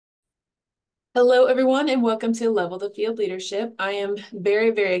Hello, everyone, and welcome to Level the Field Leadership. I am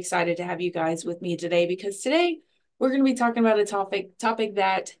very, very excited to have you guys with me today because today we're going to be talking about a topic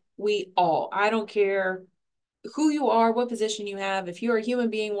that I don't care who you are, what position you have, if you're a human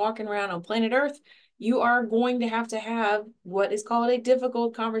being walking around on planet Earth, you are going to have what is called a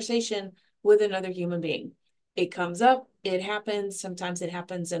difficult conversation with another human being. It comes up, it happens. Sometimes it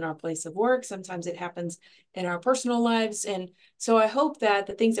happens in our place of work, sometimes it happens in our personal lives. And so I hope that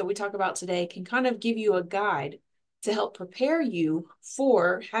the things that we talk about today can kind of give you a guide to help prepare you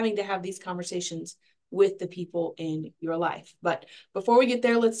for having to have these conversations with the people in your life. But before we get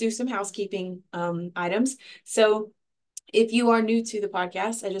there, let's do some housekeeping items. So if you are new to the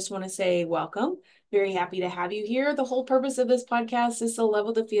podcast, I just want to say welcome. Very happy to have you here. The whole purpose of this podcast is to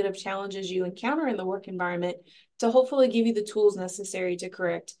level the field of challenges you encounter in the work environment to hopefully give you the tools necessary to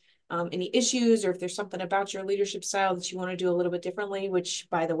correct any issues, or if there's something about your leadership style that you want to do a little bit differently, which,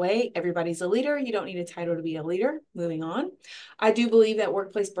 by the way, everybody's a leader. You don't need a title to be a leader. Moving on. I do believe that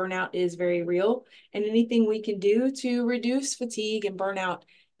workplace burnout is very real, and anything we can do to reduce fatigue and burnout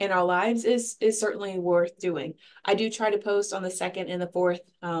in our lives is certainly worth doing. I do try to post on the second and the fourth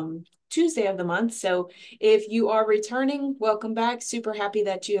Tuesday of the month. So if you are returning, welcome back. Super happy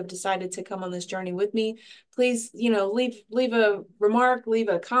that you have decided to come on this journey with me. Please, leave a remark, leave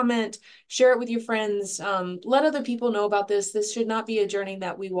a comment, share it with your friends. Let other people know about this. This should not be a journey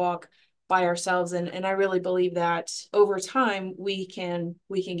that we walk by ourselves. And I really believe that over time we can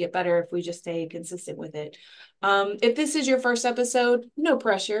get better if we just stay consistent with it. If this is your first episode, no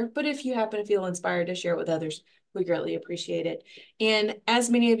pressure, but if you happen to feel inspired to share it with others, we greatly appreciate it. And as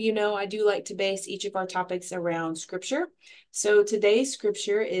many of you know, I do like to base each of our topics around scripture. So today's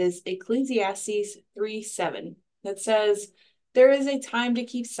scripture is Ecclesiastes 3:7 that says, "There is a time to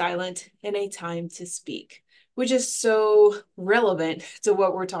keep silent and a time to speak," which is so relevant to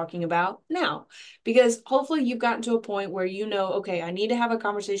what we're talking about now. Because hopefully you've gotten to a point where you know, okay, I need to have a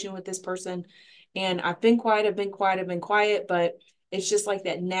conversation with this person. And I've been quiet, I've been quiet, but it's just like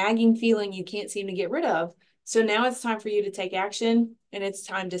that nagging feeling you can't seem to get rid of. So now it's time for you to take action and it's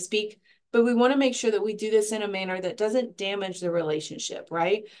time to speak. But we want to make sure that we do this in a manner that doesn't damage the relationship,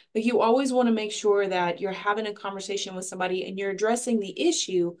 right? Like you always want to make sure that you're having a conversation with somebody and you're addressing the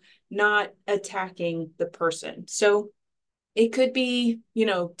issue, not attacking the person. So it could be,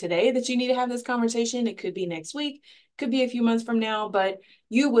 today that you need to have this conversation. It could be next week, could be a few months from now, but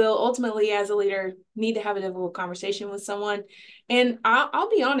you will ultimately, as a leader, need to have a difficult conversation with someone. And I'll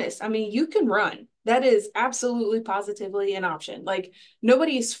be honest, I mean, you can run. That is absolutely positively an option. Like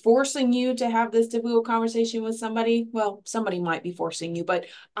nobody is forcing you to have this difficult conversation with somebody. Well, somebody might be forcing you, but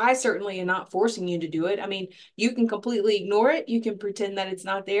I certainly am not forcing you to do it. I mean, you can completely ignore it. You can pretend that it's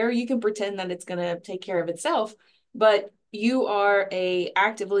not there. You can pretend that it's going to take care of itself. But you are a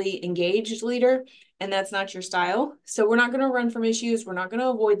actively engaged leader and that's not your style. So we're not going to run from issues. We're not going to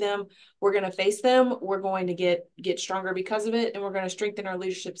avoid them. We're going to face them. We're going to get stronger because of it. And we're going to strengthen our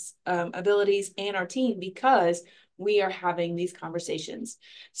leadership abilities and our team because we are having these conversations.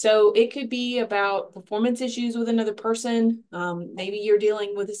 So it could be about performance issues with another person. Maybe you're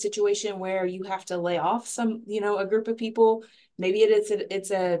dealing with a situation where you have to lay off a group of people. Maybe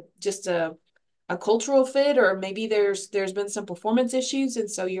it's just a cultural fit, or maybe there's been some performance issues and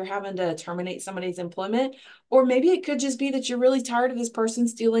so you're having to terminate somebody's employment, or maybe it could just be that you're really tired of this person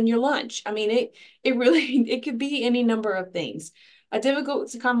stealing your lunch. I mean, it really it could be any number of things. A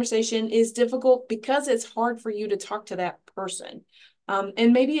difficult conversation is difficult because it's hard for you to talk to that person.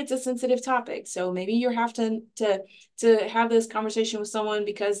 And maybe it's a sensitive topic, so maybe you have to have this conversation with someone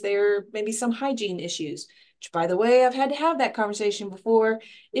because there may be some hygiene issues, which, by the way, I've had to have that conversation before.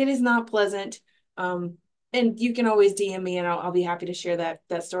 It is not pleasant. um, and you can always DM me and I'll be happy to share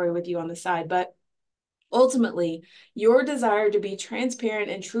that story with you on the side. But ultimately, your desire to be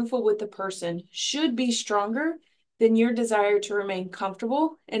transparent and truthful with the person should be stronger than your desire to remain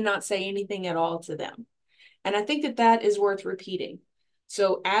comfortable and not say anything at all to them. And I think that is worth repeating.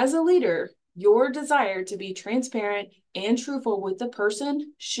 So as a leader, your desire to be transparent and truthful with the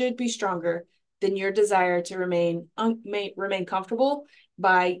person should be stronger than your desire to remain comfortable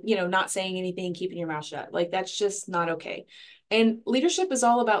by, not saying anything, keeping your mouth shut. Like that's just not okay. And leadership is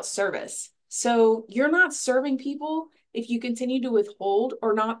all about service. So you're not serving people if you continue to withhold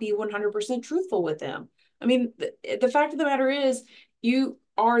or not be 100% truthful with them. I mean, the fact of the matter is, you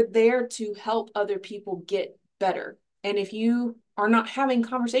are there to help other people get better. And if you are not having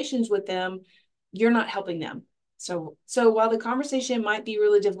conversations with them, you're not helping them. So while the conversation might be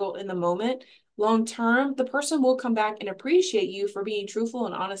really difficult in the moment, long term, the person will come back and appreciate you for being truthful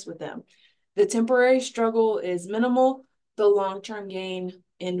and honest with them. The temporary struggle is minimal. The long term gain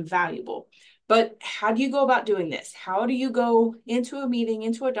invaluable. But how do you go about doing this? How do you go into a meeting,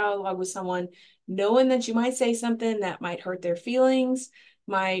 into a dialogue with someone, knowing that you might say something that might hurt their feelings,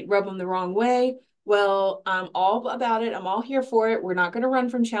 might rub them the wrong way? Well, I'm all about it. I'm all here for it. We're not going to run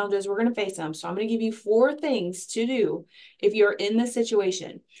from challenges. We're going to face them. So I'm going to give you 4 things to do if you're in this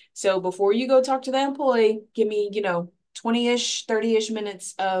situation. So before you go talk to the employee, give me, 20-ish, 30-ish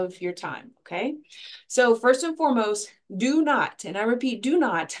minutes of your time, okay? So first and foremost, do not, and I repeat, do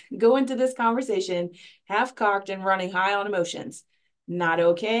not go into this conversation half-cocked and running high on emotions. Not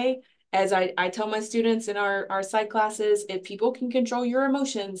okay. As I tell my students in our psych classes, if people can control your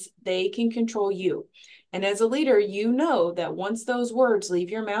emotions, they can control you. And as a leader, you know that once those words leave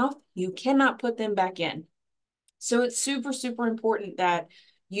your mouth, you cannot put them back in. So it's super, super important that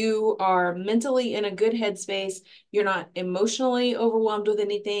you are mentally in a good headspace. You're not emotionally overwhelmed with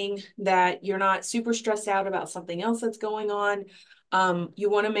anything, that you're not super stressed out about something else that's going on. You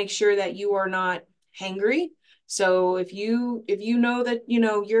want to make sure that you are not hangry. So if you know that,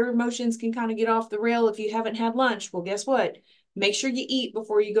 your emotions can kind of get off the rail if you haven't had lunch, well, guess what? Make sure you eat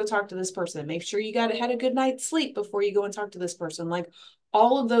before you go talk to this person. Make sure you had a good night's sleep before you go and talk to this person. Like,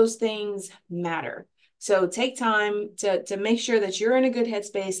 all of those things matter. So take time to make sure that you're in a good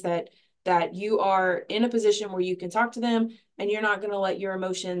headspace, that you are in a position where you can talk to them and you're not going to let your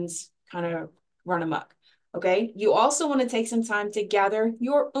emotions kind of run amok. Okay. You also want to take some time to gather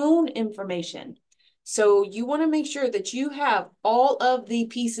your own information. So you want to make sure that you have all of the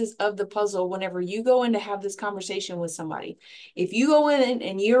pieces of the puzzle whenever you go in to have this conversation with somebody. If you go in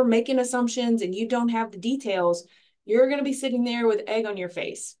and you're making assumptions and you don't have the details, you're going to be sitting there with egg on your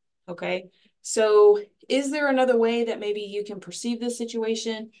face. Okay. So is there another way that maybe you can perceive this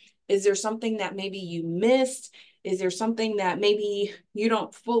situation? Is there something that maybe you missed? Is there something that maybe you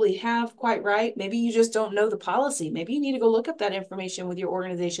don't fully have quite right? Maybe you just don't know the policy. Maybe you need to go look up that information with your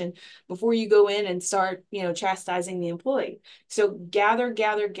organization before you go in and start, chastising the employee. So gather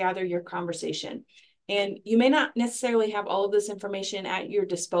your conversation. And you may not necessarily have all of this information at your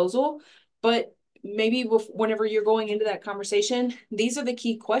disposal, but maybe whenever you're going into that conversation, these are the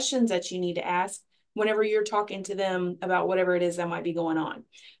key questions that you need to ask whenever you're talking to them about whatever it is that might be going on.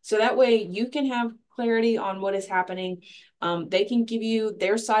 So that way you can have clarity on what is happening. They can give you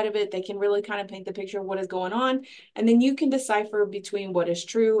their side of it. They can really kind of paint the picture of what is going on. And then you can decipher between what is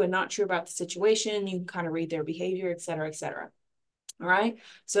true and not true about the situation. You can kind of read their behavior, et cetera, et cetera. All right.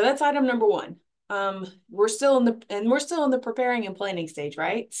 So that's item number 1. We're still in the preparing and planning stage,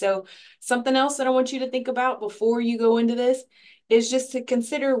 right? So something else that I want you to think about before you go into this is just to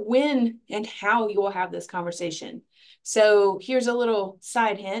consider when and how you will have this conversation. So here's a little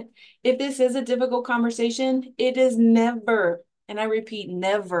side hint. If this is a difficult conversation, it is never, and I repeat,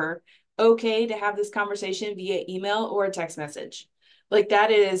 never okay to have this conversation via email or a text message. Like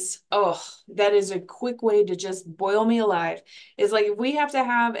that is a quick way to just boil me alive. It's like, if we have to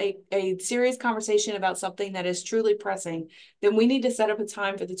have a serious conversation about something that is truly pressing, then we need to set up a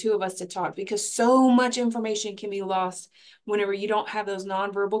time for the 2 of us to talk, because so much information can be lost whenever you don't have those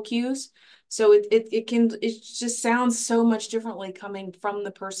nonverbal cues. So it just sounds so much differently coming from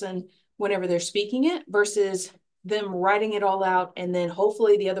the person whenever they're speaking it versus them writing it all out, and then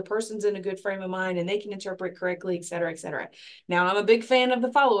hopefully the other person's in a good frame of mind and they can interpret correctly, et cetera, et cetera. Now, I'm a big fan of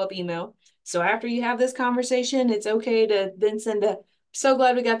the follow-up email. So after you have this conversation, it's okay to then send so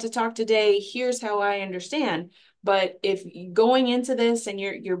glad we got to talk today. Here's how I understand. But if going into this and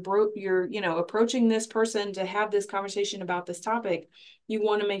you're approaching this person to have this conversation about this topic, you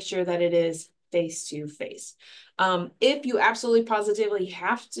want to make sure that it is face to face. If you absolutely positively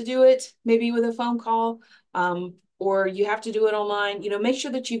have to do it, maybe with a phone call, or you have to do it online, make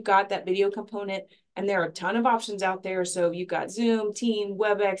sure that you've got that video component. And there are a ton of options out there. So you've got Zoom, Team,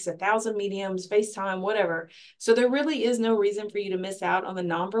 WebEx, 1,000 mediums, FaceTime, whatever. So there really is no reason for you to miss out on the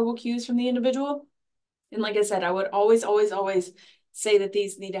nonverbal cues from the individual. And like I said, I would always, always, always say that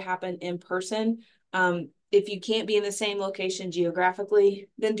these need to happen in person. If you can't be in the same location geographically,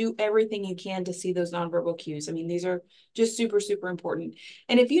 then do everything you can to see those nonverbal cues. I mean, these are just super, super important.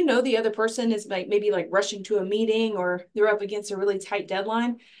 And if you know the other person is maybe rushing to a meeting, or they're up against a really tight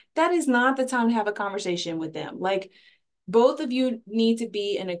deadline, that is not the time to have a conversation with them. Like, both of you need to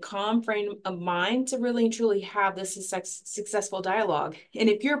be in a calm frame of mind to really and truly have this successful dialogue. And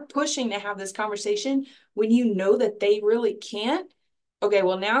if you're pushing to have this conversation when you know that they really can't, okay,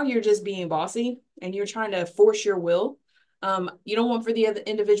 well, now you're just being bossy and you're trying to force your will. You don't want for the other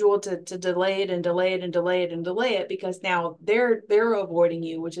individual to delay it, because now they're avoiding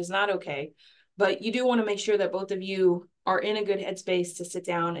you, which is not okay. but you do want to make sure that both of you are in a good headspace to sit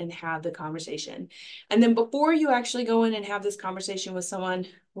down and have the conversation. And then before you actually go in and have this conversation with someone,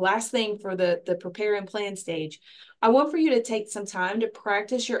 last thing for the prepare and plan stage, I want for you to take some time to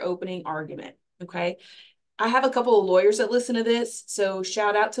practice your opening argument. Okay. I have a couple of lawyers that listen to this. So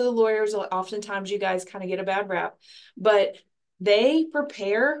shout out to the lawyers. Oftentimes you guys kind of get a bad rap, but they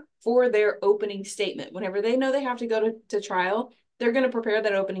prepare for their opening statement. Whenever they know they have to go to trial, they're going to prepare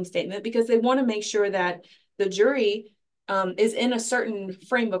that opening statement because they want to make sure that the jury is in a certain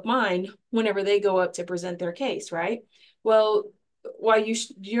frame of mind whenever they go up to present their case, right? Well, while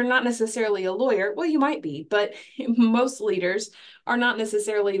you're not necessarily a lawyer, well, you might be, but most leaders are not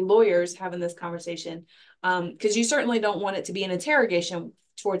necessarily lawyers having this conversation, because you certainly don't want it to be an interrogation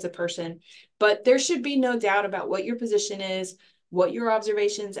towards a person, but there should be no doubt about what your position is, what your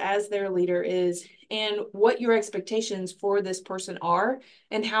observations as their leader is, and what your expectations for this person are,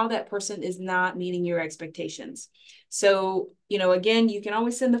 and how that person is not meeting your expectations. So, again, you can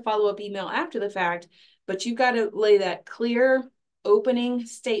always send the follow-up email after the fact, but you've got to lay that clear opening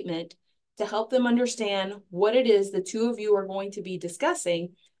statement to help them understand what it is the two of you are going to be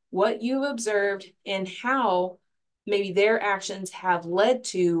discussing, what you've observed, and how maybe their actions have led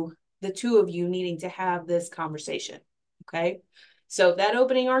to the two of you needing to have this conversation. Okay. So that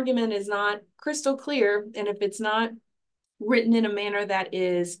opening argument is not crystal clear. And if it's not written in a manner that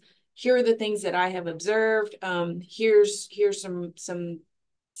is, here are the things that I have observed, here's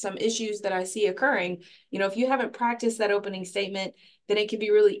some issues that I see occurring. If you haven't practiced that opening statement, then it can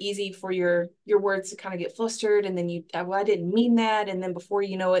be really easy for your words to kind of get flustered, and then well, I didn't mean that, and then before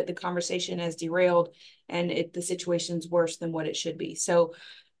you know it, the conversation has derailed, and the situation's worse than what it should be. So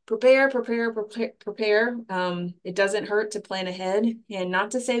prepare. It doesn't hurt to plan ahead, and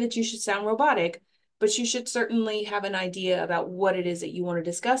not to say that you should sound robotic, but you should certainly have an idea about what it is that you want to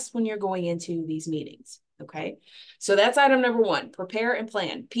discuss when you're going into these meetings. Okay. So that's item number 1, prepare and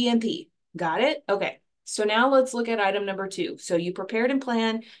plan, PMP. Got it? Okay. So now let's look at item number 2. So you prepared and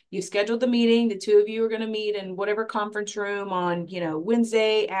planned, you scheduled the meeting. The two of you are going to meet in whatever conference room on,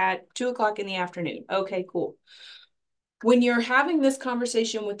 Wednesday at 2:00 in the afternoon. Okay, cool. When you're having this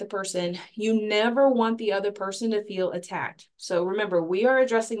conversation with the person, you never want the other person to feel attacked. So remember, we are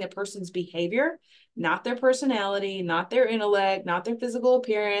addressing the person's behavior, not their personality, not their intellect, not their physical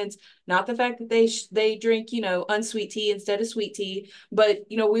appearance, not the fact that they drink, unsweet tea instead of sweet tea. But,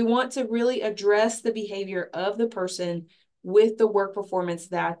 we want to really address the behavior of the person with the work performance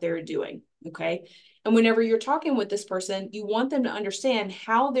that they're doing. Okay. And whenever you're talking with this person, you want them to understand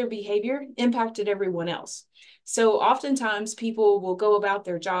how their behavior impacted everyone else. So oftentimes people will go about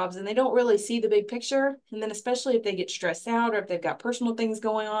their jobs and they don't really see the big picture. And then especially if they get stressed out or if they've got personal things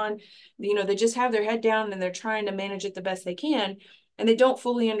going on, they just have their head down and they're trying to manage it the best they can. And they don't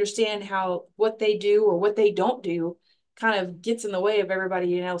fully understand how what they do or what they don't do kind of gets in the way of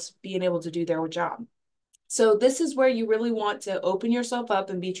everybody else being able to do their job. So this is where you really want to open yourself up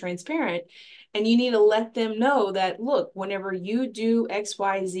and be transparent. And you need to let them know that, look, whenever you do X,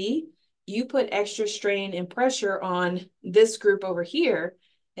 Y, Z, you put extra strain and pressure on this group over here,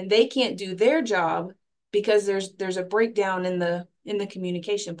 and they can't do their job because there's a breakdown in the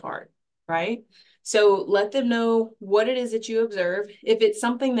communication part, right? So let them know what it is that you observe. If it's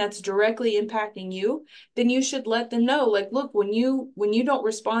something that's directly impacting you, then you should let them know, like, look, when you don't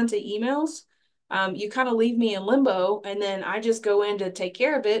respond to emails, you kind of leave me in limbo, and then I just go in to take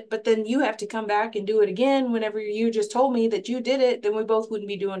care of it, but then you have to come back and do it again whenever you just told me that you did it, then we both wouldn't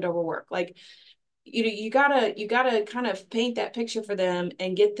be doing double work. Like, you gotta kind of paint that picture for them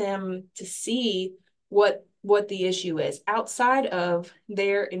and get them to see what the issue is outside of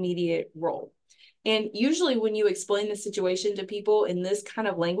their immediate role. And usually when you explain the situation to people in this kind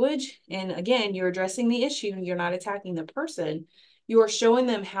of language, and again, you're addressing the issue, you're not attacking the person, you are showing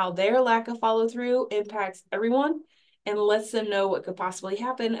them how their lack of follow through impacts everyone and lets them know what could possibly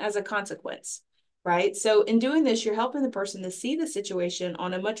happen as a consequence, right? So in doing this, you're helping the person to see the situation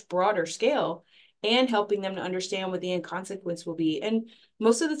on a much broader scale and helping them to understand what the end consequence will be. And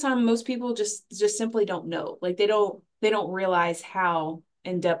most of the time, most people just simply don't know. Like they don't realize how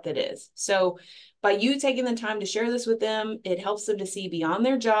in depth it is. So by you taking the time to share this with them, it helps them to see beyond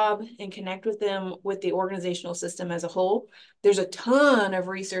their job and connect with them with the organizational system as a whole. There's a ton of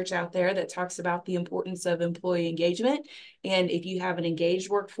research out there that talks about the importance of employee engagement. And if you have an engaged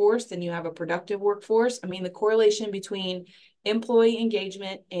workforce, then you have a productive workforce. I mean, the correlation between employee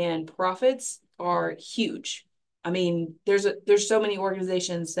engagement and profits are huge. I mean, there's so many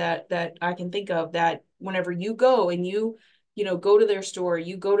organizations that I can think of that whenever you go and you go to their store,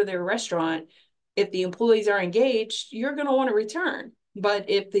 you go to their restaurant, if the employees are engaged, you're going to want to return, But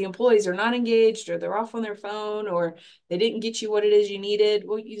if the employees are not engaged, or they're off on their phone, or they didn't get you what it is you needed,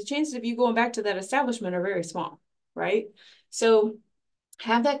 well, the chances of you going back to that establishment are very small, right? So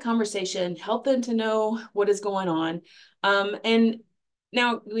have that conversation, help them to know what is going on. And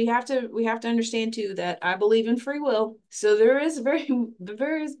now we have to understand too that I believe in free will. So there is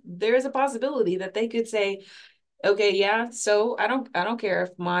a possibility that they could say, okay, yeah, so I don't care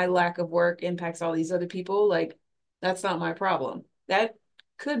if my lack of work impacts all these other people. Like, that's not my problem. That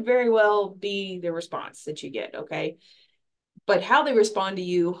could very well be the response that you get, okay? But how they respond to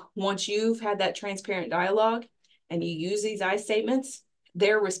you once you've had that transparent dialogue and you use these I statements,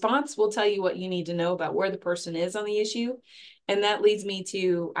 their response will tell you what you need to know about where the person is on the issue. And that leads me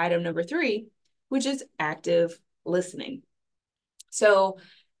to item number 3, which is active listening. So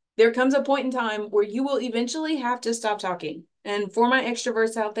there comes a point in time where you will eventually have to stop talking. And for my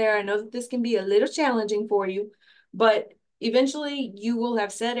extroverts out there, I know that this can be a little challenging for you, but eventually you will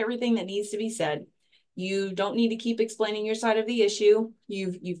have said everything that needs to be said. You don't need to keep explaining your side of the issue.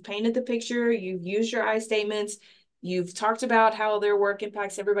 You've painted the picture, you've used your I statements, you've talked about how their work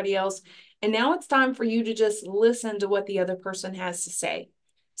impacts everybody else. And now it's time for you to just listen to what the other person has to say.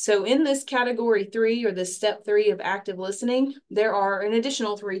 So in this category 3, or this step 3 of active listening, there are an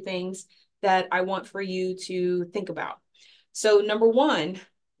additional 3 things that I want for you to think about. So number 1,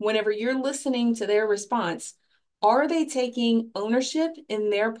 whenever you're listening to their response, are they taking ownership in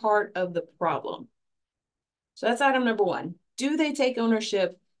their part of the problem? So that's item number 1. Do they take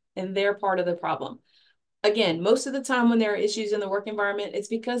ownership in their part of the problem? Again, most of the time when there are issues in the work environment, it's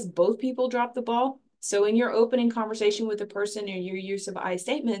because both people dropped the ball. So in your opening conversation with the person or your use of I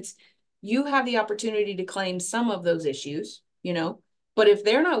statements, you have the opportunity to claim some of those issues, but if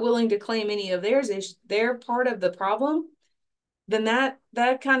they're not willing to claim any of their part of the problem, then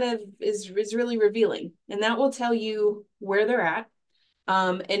that kind of is really revealing. And that will tell you where they're at.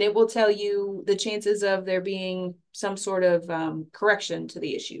 And it will tell you the chances of there being some sort of correction to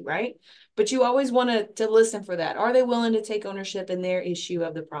the issue, right? But you always want to listen for that. Are they willing to take ownership in their issue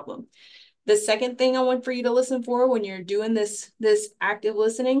of the problem? The second thing I want for you to listen for when you're doing this active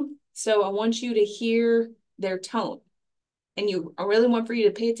listening, so I want you to hear their tone. And I really want for you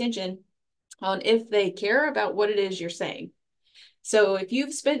to pay attention on if they care about what it is you're saying. So if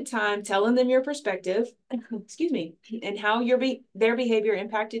you've spent time telling them your perspective, excuse me, and how their behavior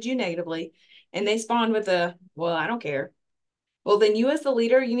impacted you negatively, and they spawn with well, I don't care. Well, then you as the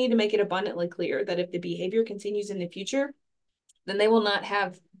leader, you need to make it abundantly clear that if the behavior continues in the future, then they will not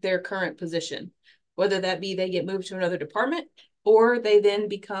have their current position, whether that be they get moved to another department or they then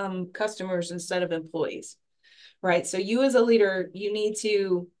become customers instead of employees, right? So you as a leader, you need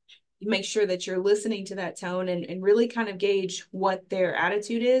to make sure that you're listening to that tone and really kind of gauge what their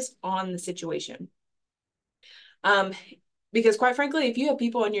attitude is on the situation. Because quite frankly, if you have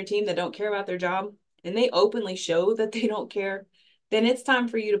people on your team that don't care about their job and they openly show that they don't care, then it's time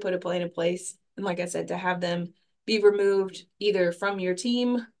for you to put a plan in place. And like I said, to have them be removed either from your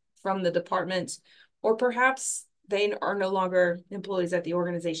team, from the department, or perhaps they are no longer employees at the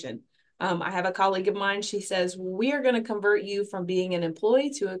organization. I have a colleague of mine, she says, we are going to convert you from being an employee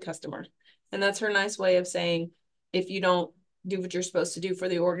to a customer. And that's her nice way of saying, if you don't do what you're supposed to do for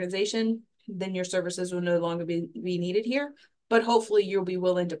the organization, then your services will no longer be needed here. But hopefully you'll be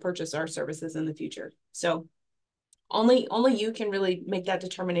willing to purchase our services in the future. So only you can really make that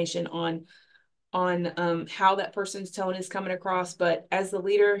determination on how that person's tone is coming across. But as the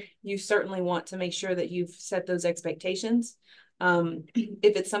leader, you certainly want to make sure that you've set those expectations.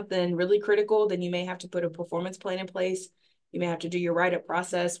 If it's something really critical, then you may have to put a performance plan in place. You may have to do your write-up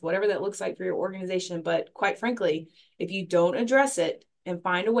process, whatever that looks like for your organization. But quite frankly, if you don't address it and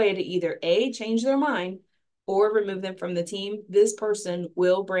find a way to either A, change their mind or remove them from the team, this person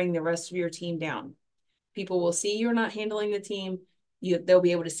will bring the rest of your team down. People will see you're not handling the team. They'll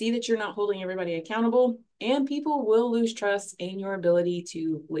be able to see that you're not holding everybody accountable, and people will lose trust in your ability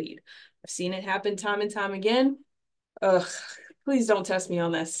to lead. I've seen it happen time and time again. Ugh, please don't test me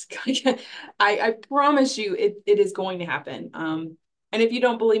on this. I promise you it is going to happen. And if you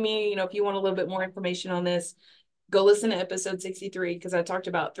don't believe me, if you want a little bit more information on this, go listen to episode 63, because I talked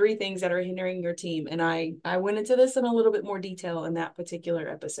about 3 things that are hindering your team. And I went into this in a little bit more detail in that particular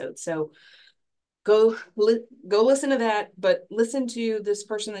episode. So go listen to that, but listen to this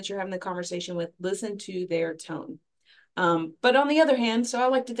person that you're having the conversation with, listen to their tone. But on the other hand, so I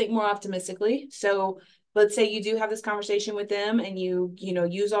like to think more optimistically. So let's say you do have this conversation with them and you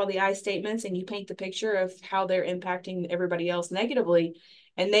use all the I statements and you paint the picture of how they're impacting everybody else negatively.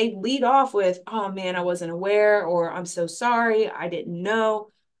 And they lead off with, oh man, I wasn't aware, or I'm so sorry, I didn't know.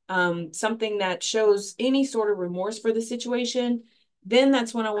 Something that shows any sort of remorse for the situation. Then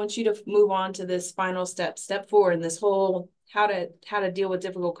that's when I want you to move on to this final step, step 4 in this whole how to deal with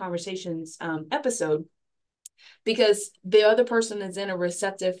difficult conversations episode, because the other person is in a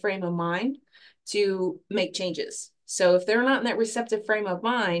receptive frame of mind to make changes. So if they're not in that receptive frame of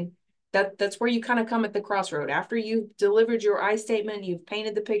mind, that's where you kind of come at the crossroad. After you've delivered your I statement, you've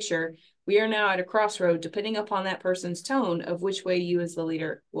painted the picture, we are now at a crossroad depending upon that person's tone of which way you as the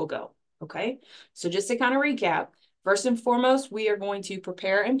leader will go. Okay. So just to kind of recap, first and foremost, we are going to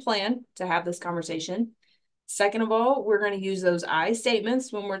prepare and plan to have this conversation. Second of all, we're going to use those I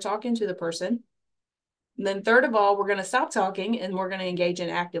statements when we're talking to the person. And then third of all, we're going to stop talking and we're going to engage in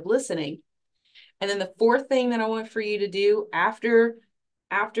active listening. And then the fourth thing that I want for you to do after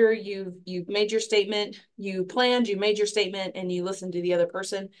you've made your statement, you planned, you made your statement, and you listened to the other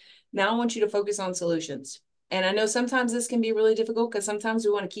person, now I want you to focus on solutions. And I know sometimes this can be really difficult because sometimes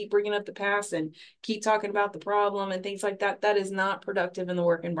we want to keep bringing up the past and keep talking about the problem and things like that. That is not productive in the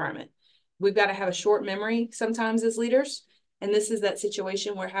work environment. We've got to have a short memory sometimes as leaders. And this is that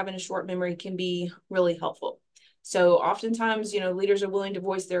situation where having a short memory can be really helpful. So oftentimes, leaders are willing to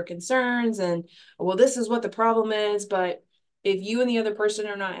voice their concerns and, well, this is what the problem is. But if you and the other person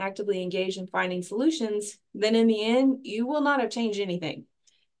are not actively engaged in finding solutions, then in the end, you will not have changed anything.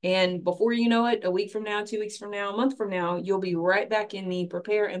 And before you know it, a week from now, 2 weeks from now, a month from now, you'll be right back in the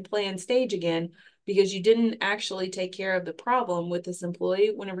prepare and plan stage again because you didn't actually take care of the problem with this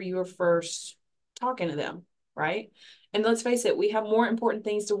employee whenever you were first talking to them, right? And let's face it, we have more important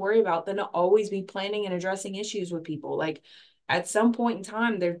things to worry about than to always be planning and addressing issues with people. Like at some point in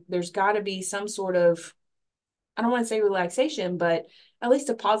time, there's got to be some sort of, I don't want to say relaxation, but at least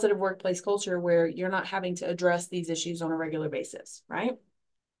a positive workplace culture where you're not having to address these issues on a regular basis, right?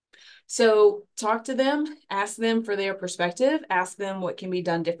 So talk to them, ask them for their perspective, ask them what can be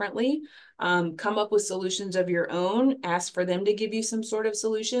done differently, come up with solutions of your own, ask for them to give you some sort of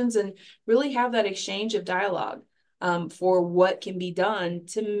solutions, and really have that exchange of dialogue for what can be done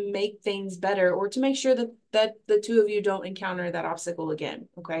to make things better or to make sure that the two of you don't encounter that obstacle again.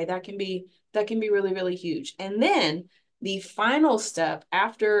 Okay, that can be really, really huge. And then the final step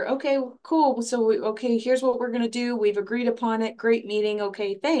after, okay, cool. So, okay, here's what we're going to do. We've agreed upon it. Great meeting.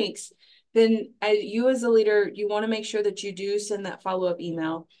 Okay, thanks. Then you as a leader, you want to make sure that you do send that follow-up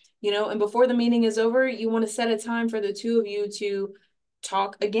email, and before the meeting is over, you want to set a time for the two of you to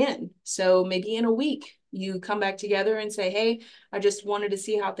talk again. So maybe in a week, you come back together and say, hey, I just wanted to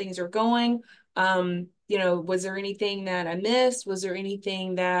see how things are going. Was there anything that I missed? Was there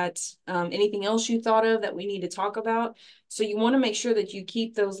anything anything else you thought of that we need to talk about? So you want to make sure that you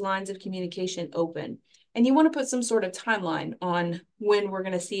keep those lines of communication open. And you want to put some sort of timeline on when we're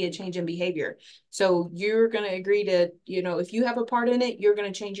going to see a change in behavior. So you're going to agree to, if you have a part in it, you're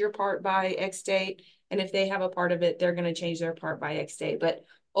going to change your part by X date. And if they have a part of it, they're going to change their part by X date. But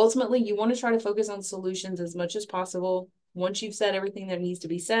ultimately, you want to try to focus on solutions as much as possible. Once you've said everything that needs to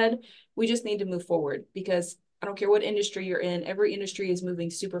be said, we just need to move forward because I don't care what industry you're in, every industry is moving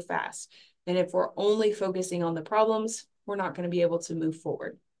super fast. And if we're only focusing on the problems, we're not going to be able to move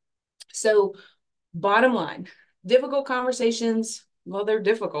forward. So bottom line, difficult conversations, well, they're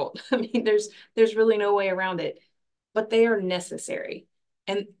difficult. I mean, there's really no way around it, but they are necessary.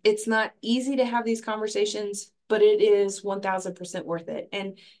 And it's not easy to have these conversations, but it is 1000% worth it.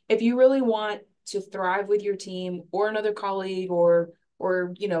 And if you really want to thrive with your team or another colleague or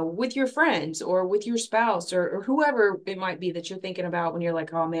with your friends or with your spouse or whoever it might be that you're thinking about when you're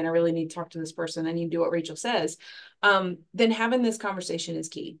like, oh man, I really need to talk to this person, I need to do what Rachel says, then having this conversation is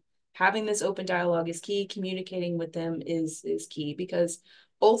key. Having this open dialogue is key. Communicating with them is key because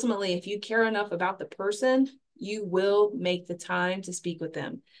ultimately, if you care enough about the person, you will make the time to speak with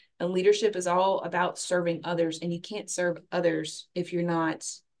them. And leadership is all about serving others, and you can't serve others if you're not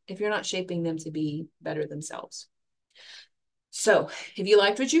shaping them to be better themselves. So if you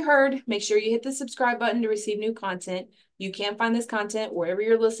liked what you heard, make sure you hit the subscribe button to receive new content. You can find this content wherever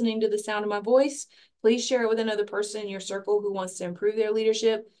you're listening to the sound of my voice. Please share it with another person in your circle who wants to improve their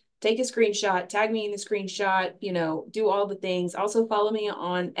leadership. Take a screenshot, tag me in the screenshot, do all the things. Also follow me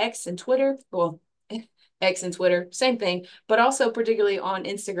on X and Twitter. Well, X and Twitter, same thing, but also particularly on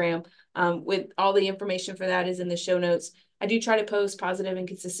Instagram. With all the information for that is in the show notes. I do try to post positive and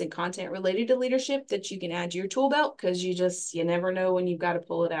consistent content related to leadership that you can add to your tool belt because you never know when you've got to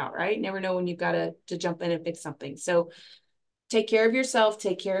pull it out, right? Never know when you've got to jump in and fix something. So take care of yourself,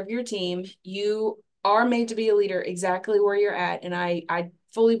 take care of your team. You are made to be a leader exactly where you're at. And I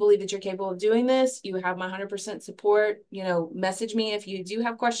fully believe that you're capable of doing this. You have my 100% support. Message me if you do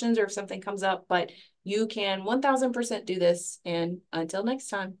have questions or if something comes up, but you can 1000% do this. And until next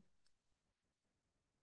time.